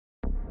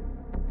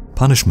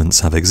Punishments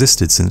have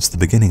existed since the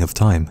beginning of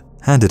time,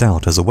 handed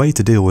out as a way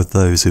to deal with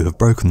those who have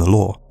broken the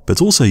law,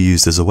 but also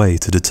used as a way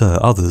to deter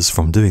others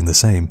from doing the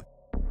same.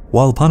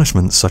 While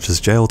punishments such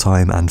as jail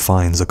time and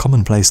fines are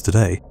commonplace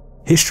today,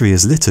 history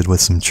is littered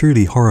with some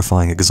truly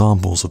horrifying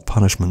examples of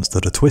punishments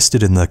that are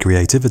twisted in their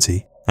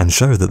creativity and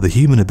show that the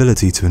human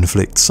ability to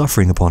inflict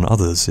suffering upon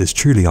others is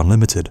truly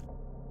unlimited.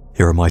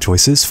 Here are my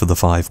choices for the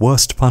 5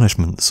 worst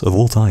punishments of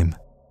all time.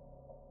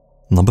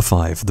 Number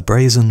 5. The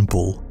Brazen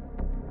Bull.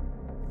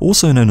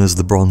 Also known as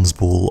the Bronze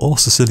Bull or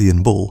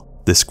Sicilian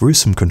Bull, this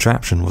gruesome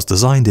contraption was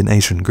designed in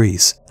ancient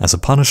Greece as a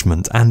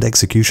punishment and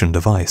execution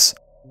device.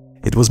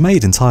 It was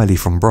made entirely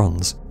from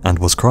bronze and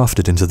was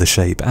crafted into the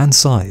shape and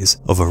size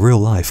of a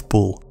real-life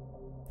bull.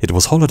 It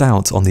was hollowed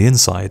out on the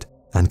inside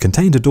and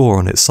contained a door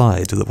on its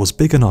side that was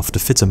big enough to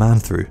fit a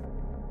man through.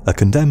 A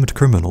condemned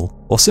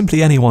criminal, or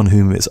simply anyone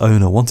whom its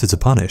owner wanted to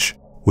punish,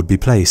 would be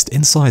placed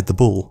inside the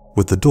bull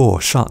with the door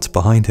shut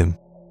behind him.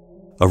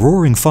 A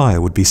roaring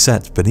fire would be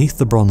set beneath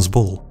the bronze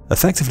bull,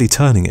 effectively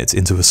turning it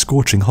into a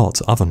scorching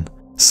hot oven,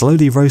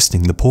 slowly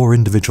roasting the poor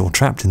individual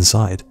trapped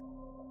inside.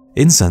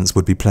 Incense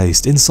would be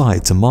placed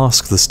inside to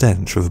mask the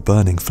stench of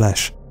burning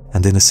flesh,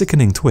 and in a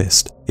sickening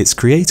twist, its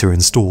creator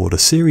installed a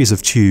series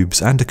of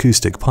tubes and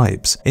acoustic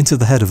pipes into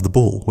the head of the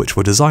bull which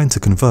were designed to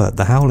convert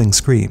the howling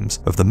screams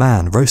of the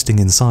man roasting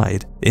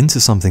inside into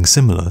something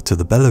similar to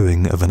the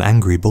bellowing of an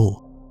angry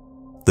bull.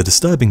 The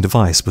disturbing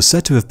device was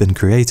said to have been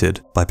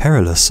created by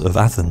Perillus of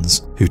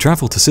Athens, who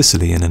travelled to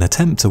Sicily in an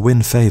attempt to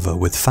win favour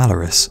with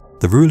Phalaris,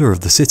 the ruler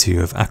of the city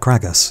of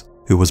Acragas,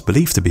 who was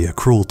believed to be a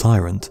cruel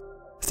tyrant.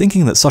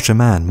 Thinking that such a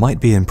man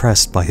might be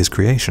impressed by his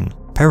creation,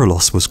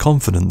 Perillus was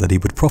confident that he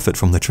would profit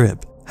from the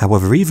trip.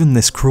 However, even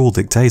this cruel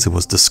dictator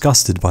was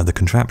disgusted by the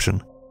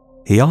contraption.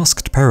 He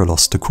asked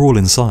Perillus to crawl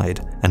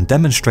inside and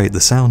demonstrate the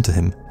sound to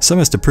him so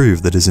as to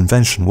prove that his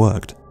invention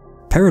worked.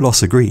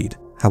 Perillus agreed.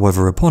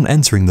 However, upon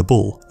entering the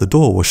bull, the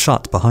door was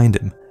shut behind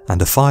him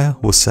and a fire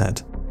was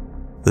set.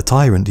 The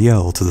tyrant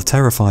yelled to the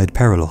terrified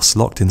Perillus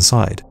locked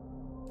inside,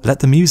 "Let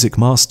the music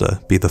master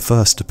be the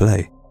first to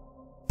play."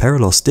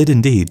 Perillus did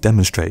indeed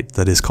demonstrate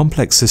that his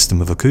complex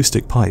system of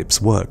acoustic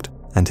pipes worked,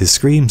 and his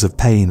screams of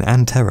pain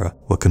and terror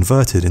were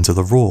converted into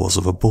the roars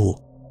of a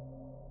bull.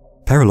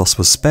 Perillus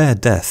was spared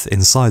death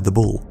inside the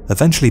bull,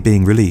 eventually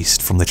being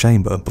released from the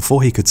chamber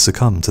before he could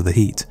succumb to the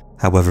heat.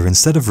 However,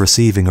 instead of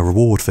receiving a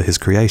reward for his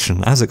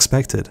creation as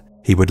expected,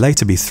 he would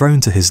later be thrown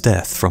to his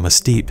death from a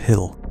steep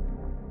hill.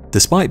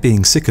 Despite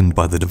being sickened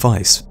by the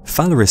device,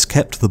 Phalaris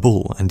kept the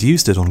bull and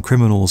used it on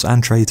criminals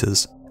and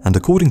traitors, and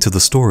according to the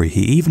story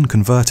he even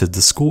converted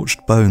the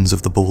scorched bones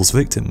of the bull's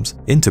victims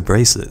into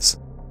bracelets.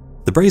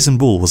 The brazen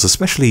bull was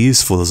especially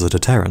useful as a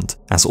deterrent,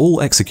 as all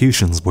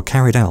executions were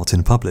carried out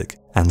in public,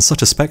 and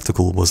such a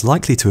spectacle was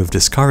likely to have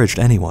discouraged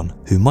anyone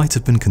who might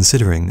have been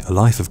considering a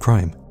life of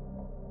crime.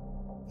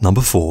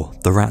 Number 4.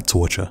 The rat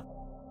torture.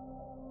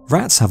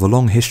 Rats have a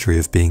long history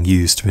of being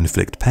used to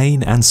inflict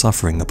pain and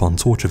suffering upon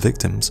torture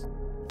victims.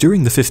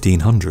 During the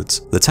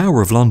 1500s, the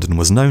Tower of London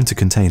was known to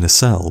contain a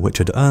cell which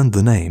had earned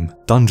the name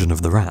Dungeon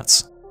of the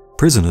Rats.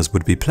 Prisoners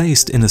would be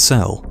placed in a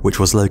cell which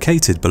was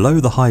located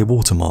below the high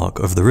water mark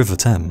of the River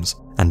Thames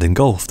and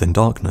engulfed in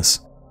darkness.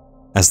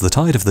 As the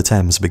tide of the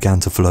Thames began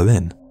to flow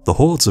in, the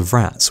hordes of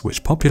rats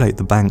which populate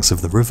the banks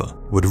of the river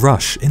would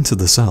rush into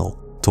the cell,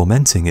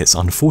 tormenting its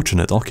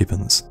unfortunate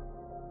occupants.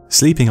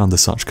 Sleeping under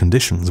such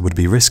conditions would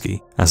be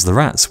risky, as the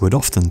rats would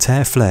often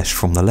tear flesh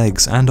from the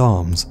legs and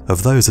arms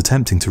of those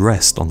attempting to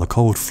rest on the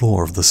cold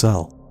floor of the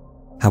cell.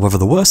 However,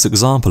 the worst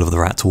example of the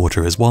rat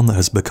torture is one that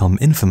has become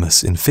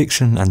infamous in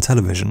fiction and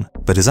television,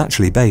 but is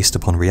actually based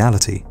upon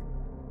reality.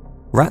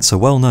 Rats are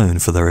well known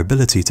for their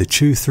ability to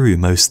chew through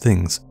most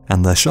things,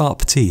 and their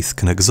sharp teeth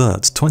can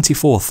exert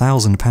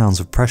 24,000 pounds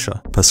of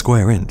pressure per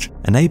square inch,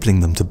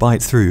 enabling them to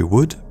bite through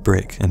wood,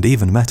 brick, and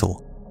even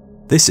metal.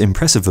 This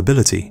impressive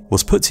ability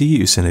was put to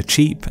use in a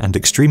cheap and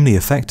extremely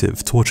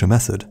effective torture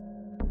method.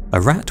 A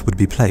rat would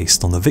be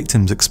placed on the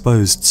victim's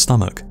exposed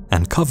stomach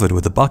and covered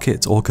with a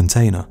bucket or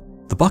container.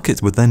 The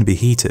bucket would then be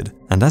heated,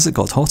 and as it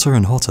got hotter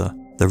and hotter,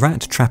 the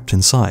rat trapped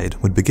inside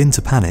would begin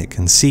to panic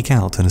and seek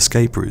out an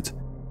escape route.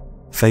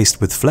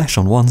 Faced with flesh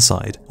on one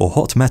side or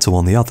hot metal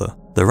on the other,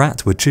 the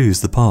rat would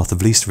choose the path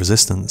of least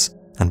resistance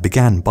and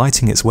began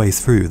biting its way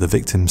through the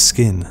victim's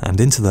skin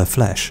and into their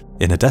flesh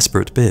in a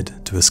desperate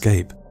bid to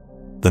escape.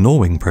 The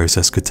gnawing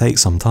process could take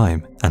some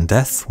time, and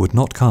death would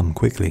not come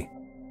quickly.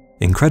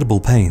 Incredible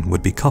pain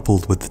would be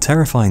coupled with the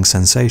terrifying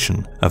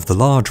sensation of the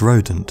large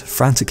rodent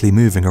frantically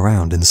moving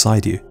around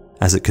inside you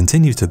as it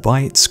continued to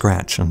bite,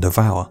 scratch, and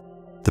devour.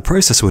 The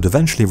process would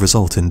eventually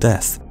result in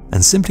death,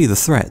 and simply the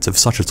threat of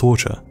such a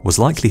torture was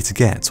likely to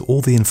get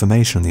all the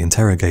information the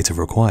interrogator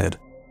required.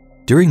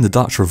 During the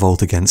Dutch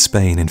revolt against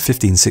Spain in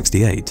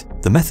 1568,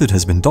 the method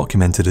has been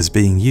documented as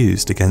being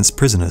used against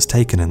prisoners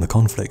taken in the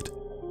conflict.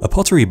 A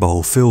pottery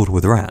bowl filled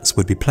with rats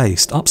would be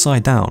placed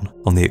upside down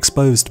on the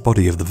exposed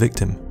body of the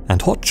victim,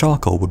 and hot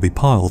charcoal would be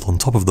piled on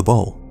top of the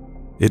bowl.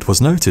 It was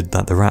noted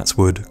that the rats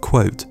would,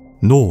 quote,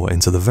 gnaw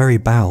into the very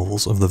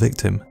bowels of the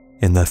victim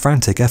in their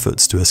frantic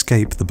efforts to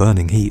escape the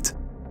burning heat.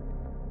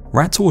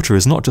 Rat torture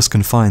is not just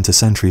confined to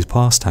centuries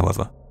past,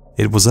 however.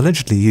 It was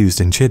allegedly used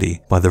in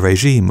Chile by the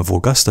regime of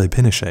Augusto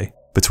Pinochet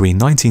between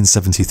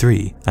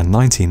 1973 and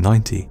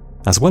 1990,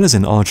 as well as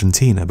in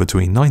Argentina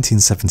between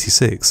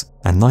 1976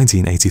 and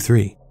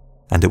 1983,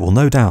 and it will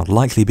no doubt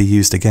likely be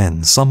used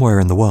again somewhere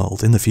in the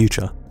world in the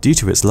future due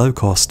to its low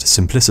cost,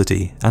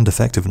 simplicity, and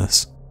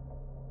effectiveness.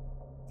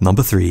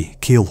 Number 3.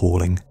 Keel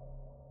hauling.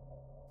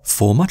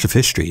 For much of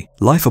history,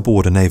 life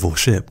aboard a naval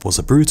ship was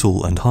a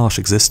brutal and harsh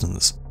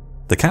existence.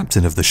 The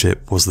captain of the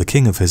ship was the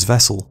king of his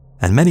vessel,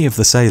 and many of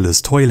the sailors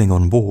toiling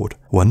on board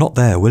were not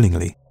there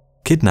willingly.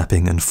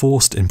 Kidnapping and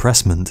forced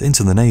impressment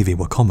into the navy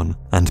were common,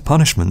 and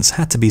punishments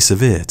had to be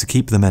severe to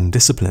keep the men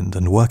disciplined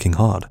and working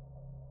hard.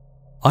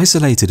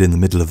 Isolated in the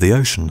middle of the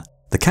ocean,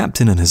 the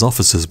captain and his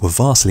officers were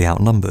vastly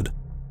outnumbered.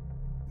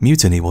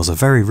 Mutiny was a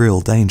very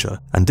real danger,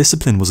 and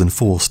discipline was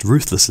enforced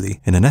ruthlessly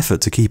in an effort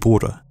to keep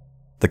order.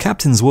 The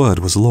captain's word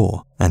was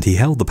law, and he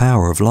held the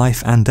power of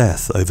life and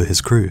death over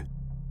his crew.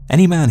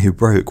 Any man who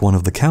broke one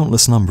of the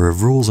countless number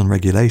of rules and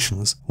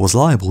regulations was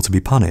liable to be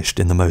punished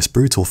in the most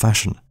brutal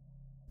fashion.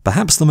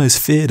 Perhaps the most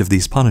feared of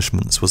these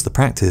punishments was the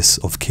practice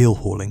of keel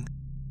hauling.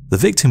 The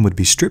victim would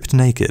be stripped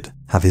naked,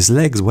 have his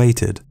legs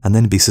weighted, and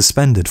then be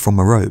suspended from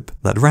a rope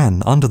that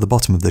ran under the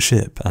bottom of the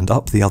ship and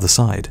up the other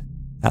side.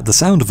 At the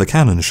sound of a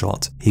cannon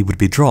shot, he would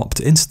be dropped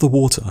into the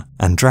water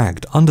and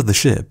dragged under the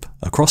ship,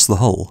 across the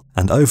hull,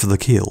 and over the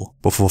keel,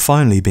 before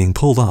finally being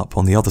pulled up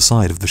on the other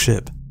side of the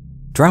ship.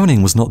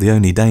 Drowning was not the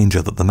only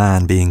danger that the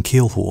man being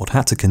keel-hauled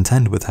had to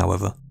contend with,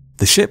 however.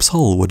 The ship's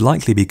hull would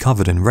likely be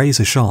covered in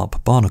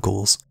razor-sharp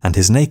barnacles, and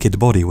his naked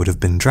body would have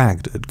been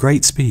dragged at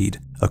great speed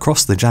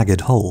across the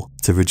jagged hull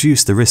to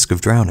reduce the risk of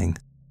drowning.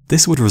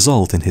 This would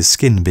result in his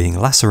skin being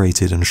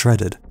lacerated and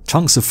shredded,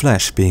 chunks of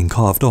flesh being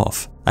carved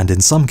off, and in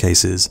some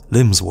cases,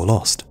 limbs were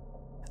lost.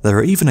 There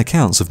are even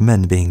accounts of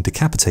men being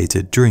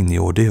decapitated during the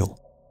ordeal.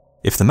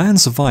 If the man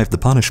survived the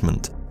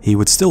punishment, he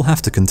would still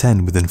have to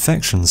contend with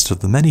infections to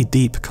the many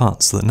deep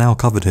cuts that now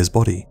covered his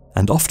body,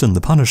 and often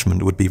the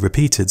punishment would be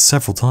repeated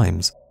several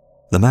times.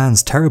 The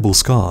man's terrible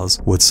scars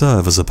would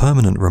serve as a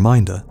permanent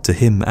reminder to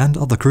him and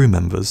other crew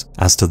members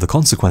as to the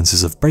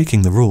consequences of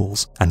breaking the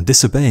rules and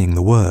disobeying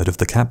the word of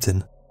the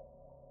captain.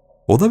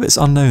 Although it's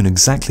unknown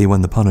exactly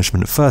when the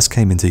punishment first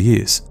came into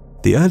use,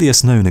 the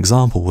earliest known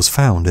example was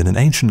found in an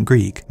ancient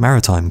Greek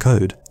maritime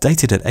code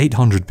dated at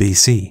 800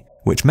 BC,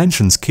 which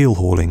mentions keel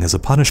hauling as a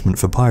punishment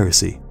for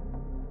piracy.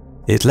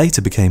 It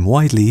later became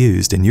widely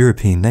used in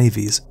European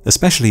navies,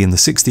 especially in the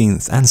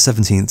 16th and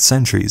 17th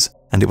centuries,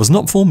 and it was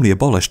not formally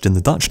abolished in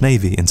the Dutch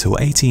Navy until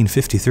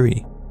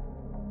 1853.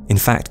 In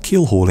fact,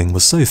 keel hauling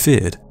was so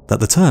feared that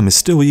the term is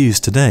still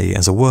used today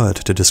as a word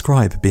to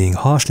describe being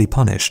harshly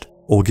punished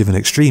or given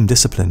extreme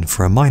discipline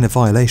for a minor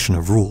violation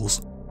of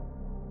rules.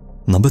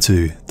 Number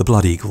 2. The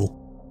Blood Eagle.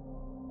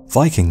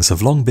 Vikings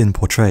have long been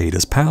portrayed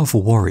as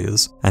powerful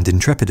warriors and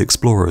intrepid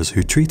explorers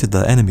who treated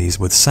their enemies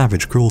with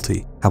savage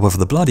cruelty. However,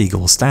 the Blood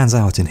Eagle stands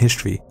out in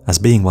history as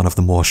being one of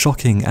the more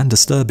shocking and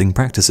disturbing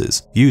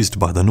practices used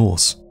by the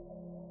Norse.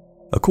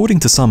 According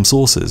to some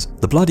sources,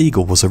 the Blood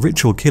Eagle was a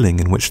ritual killing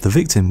in which the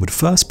victim would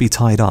first be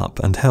tied up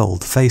and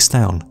held face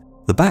down.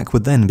 The back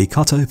would then be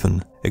cut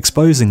open,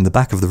 exposing the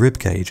back of the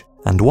ribcage,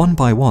 and one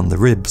by one the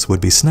ribs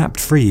would be snapped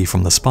free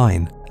from the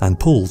spine and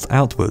pulled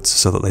outwards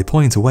so that they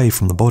point away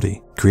from the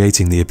body,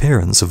 creating the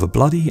appearance of a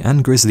bloody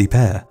and grisly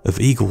pair of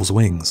eagle's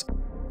wings.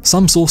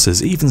 Some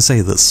sources even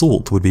say that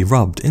salt would be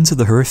rubbed into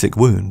the horrific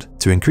wound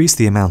to increase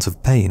the amount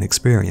of pain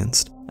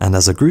experienced, and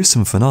as a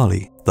gruesome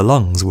finale, the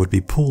lungs would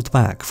be pulled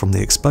back from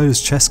the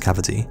exposed chest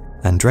cavity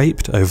and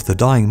draped over the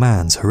dying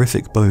man's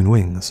horrific bone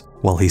wings,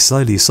 while he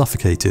slowly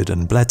suffocated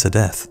and bled to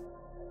death.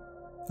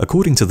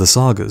 According to the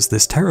sagas,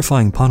 this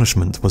terrifying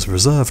punishment was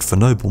reserved for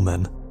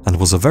noblemen and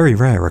was a very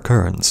rare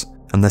occurrence,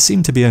 and there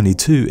seem to be only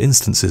 2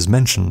 instances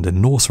mentioned in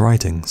Norse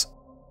writings.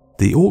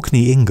 The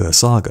Orkney-Inga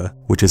saga,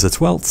 which is a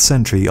 12th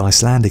century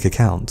Icelandic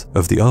account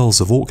of the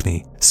Earls of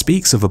Orkney,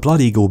 speaks of a blood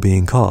eagle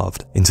being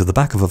carved into the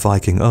back of a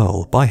Viking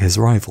earl by his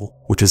rival,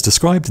 which is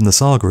described in the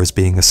saga as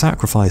being a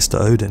sacrifice to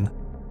Odin.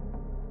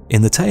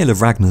 In the tale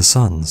of Ragnar's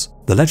sons,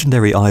 the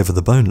legendary Ivar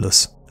the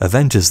Boneless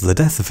avenges the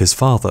death of his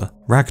father,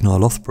 Ragnar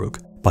Lothbrok,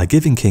 by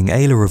giving King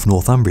Aelle of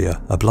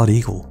Northumbria a blood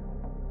eagle.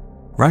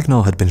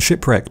 Ragnar had been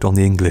shipwrecked on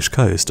the English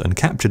coast and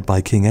captured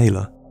by King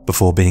Aelle,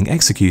 before being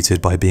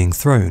executed by being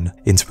thrown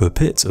into a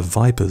pit of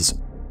vipers.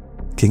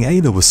 King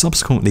Aelle was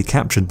subsequently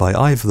captured by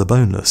Ivar the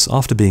Boneless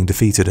after being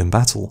defeated in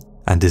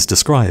battle, and is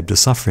described as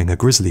suffering a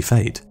grisly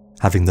fate,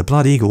 having the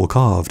blood eagle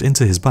carved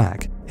into his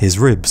back, his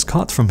ribs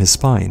cut from his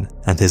spine,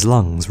 and his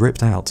lungs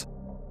ripped out.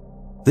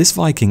 This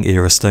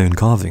Viking-era stone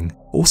carving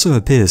also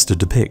appears to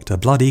depict a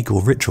blood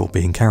eagle ritual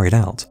being carried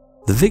out.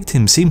 The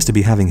victim seems to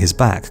be having his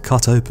back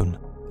cut open,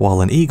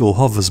 while an eagle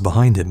hovers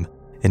behind him,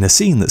 in a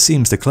scene that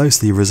seems to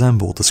closely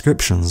resemble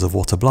descriptions of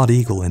what a blood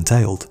eagle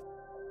entailed.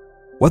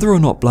 Whether or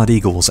not blood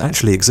eagles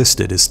actually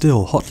existed is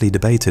still hotly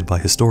debated by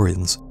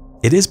historians.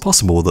 It is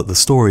possible that the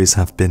stories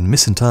have been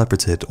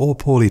misinterpreted or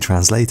poorly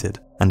translated,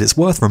 and it's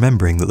worth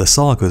remembering that the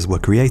sagas were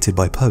created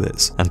by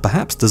poets and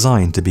perhaps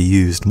designed to be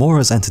used more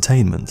as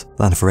entertainment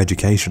than for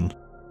education.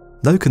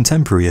 No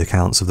contemporary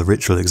accounts of the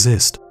ritual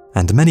exist,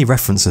 and many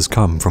references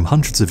come from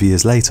hundreds of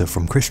years later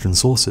from Christian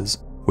sources,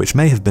 which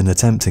may have been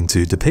attempting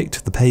to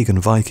depict the pagan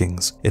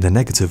Vikings in a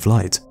negative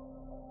light.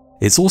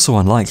 It's also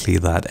unlikely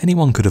that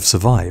anyone could have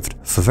survived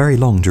for very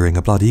long during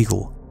a blood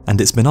eagle, and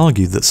it's been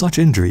argued that such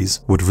injuries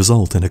would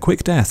result in a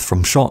quick death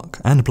from shock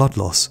and blood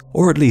loss,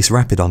 or at least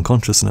rapid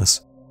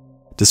unconsciousness.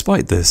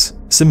 Despite this,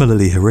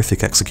 similarly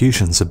horrific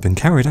executions have been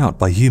carried out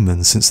by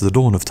humans since the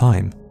dawn of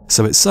time,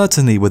 so it's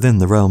certainly within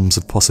the realms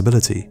of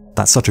possibility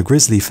that such a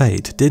grisly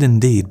fate did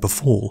indeed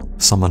befall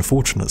some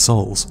unfortunate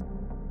souls.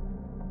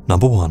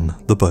 Number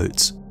 1. The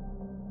boats.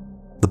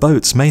 The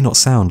boats may not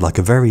sound like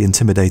a very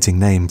intimidating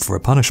name for a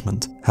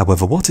punishment,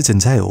 however what it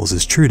entails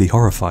is truly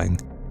horrifying.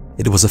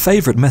 It was a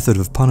favourite method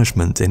of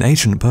punishment in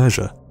ancient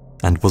Persia,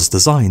 and was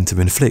designed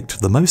to inflict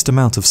the most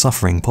amount of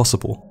suffering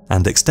possible,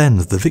 and extend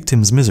the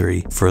victim's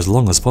misery for as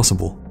long as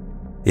possible.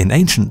 In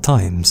ancient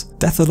times,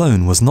 death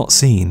alone was not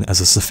seen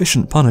as a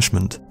sufficient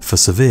punishment for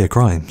severe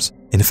crimes.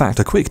 In fact,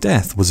 a quick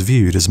death was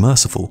viewed as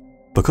merciful.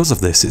 Because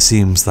of this, it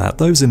seems that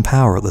those in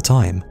power at the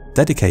time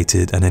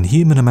dedicated an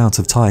inhuman amount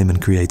of time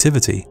and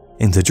creativity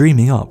into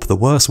dreaming up the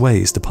worst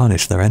ways to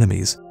punish their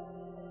enemies.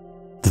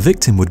 The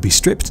victim would be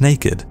stripped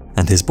naked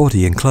and his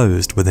body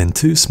enclosed within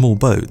 2 small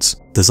boats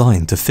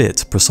designed to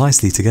fit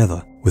precisely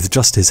together, with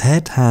just his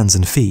head, hands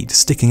and feet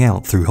sticking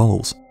out through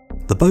holes.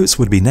 The boats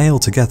would be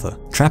nailed together,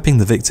 trapping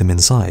the victim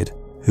inside,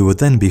 who would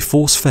then be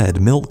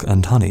force-fed milk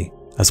and honey,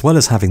 as well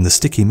as having the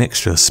sticky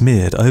mixture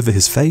smeared over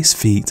his face,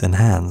 feet and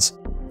hands.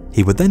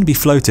 He would then be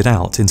floated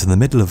out into the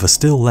middle of a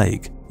still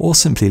lake, or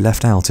simply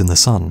left out in the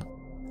sun.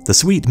 The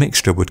sweet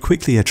mixture would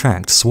quickly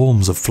attract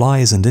swarms of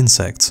flies and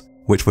insects,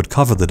 which would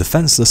cover the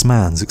defenseless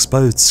man's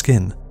exposed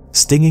skin,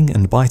 stinging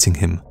and biting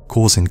him,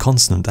 causing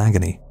constant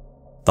agony.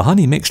 The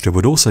honey mixture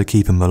would also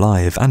keep him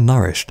alive and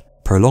nourished,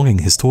 prolonging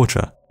his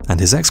torture, and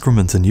his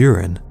excrement and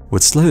urine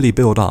would slowly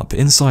build up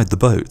inside the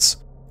boats,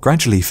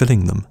 gradually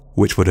filling them,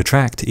 which would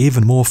attract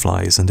even more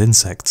flies and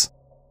insects.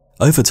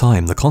 Over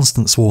time, the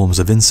constant swarms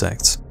of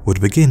insects would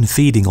begin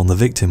feeding on the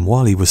victim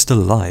while he was still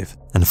alive,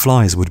 and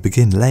flies would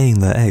begin laying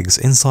their eggs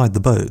inside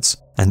the boats,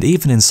 and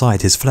even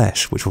inside his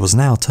flesh, which was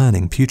now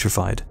turning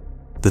putrefied.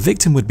 The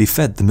victim would be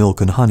fed the milk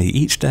and honey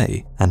each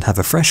day and have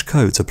a fresh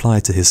coat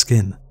applied to his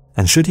skin,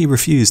 and should he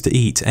refuse to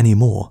eat any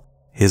more,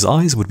 his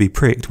eyes would be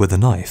pricked with a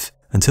knife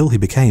until he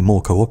became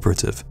more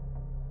cooperative.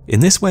 In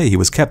this way he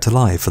was kept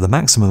alive for the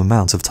maximum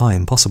amount of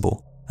time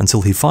possible,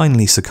 until he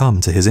finally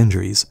succumbed to his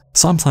injuries,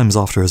 sometimes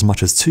after as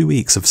much as 2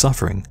 weeks of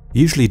suffering,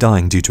 usually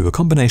dying due to a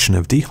combination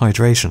of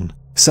dehydration,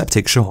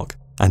 septic shock,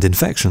 and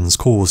infections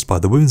caused by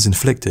the wounds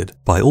inflicted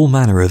by all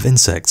manner of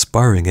insects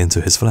burrowing into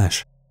his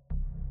flesh.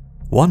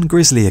 One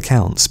grisly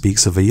account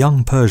speaks of a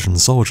young Persian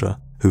soldier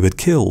who had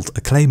killed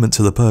a claimant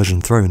to the Persian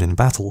throne in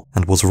battle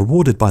and was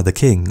rewarded by the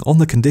king on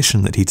the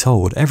condition that he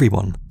told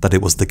everyone that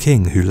it was the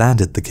king who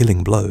landed the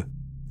killing blow.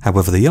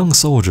 However, the young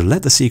soldier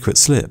let the secret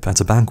slip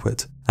at a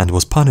banquet and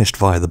was punished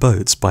via the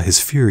boats by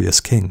his furious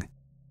king.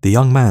 The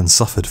young man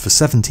suffered for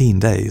 17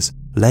 days,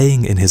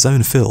 laying in his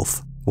own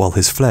filth while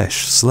his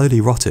flesh slowly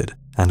rotted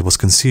and was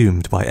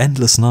consumed by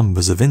endless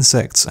numbers of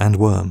insects and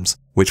worms,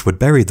 which would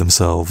bury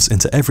themselves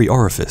into every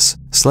orifice,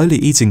 slowly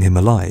eating him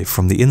alive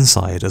from the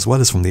inside as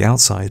well as from the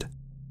outside.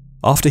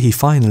 After he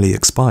finally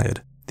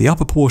expired, the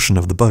upper portion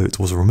of the boat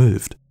was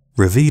removed,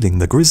 revealing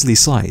the grisly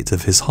sight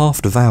of his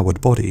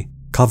half-devoured body,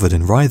 covered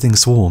in writhing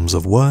swarms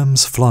of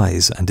worms,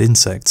 flies and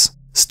insects,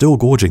 still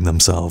gorging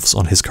themselves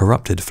on his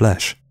corrupted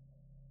flesh.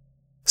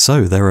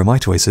 So there are my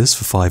choices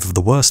for 5 of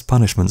the worst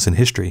punishments in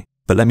history,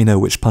 but let me know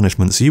which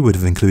punishments you would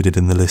have included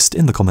in the list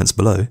in the comments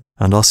below,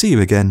 and I'll see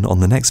you again on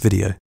the next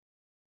video.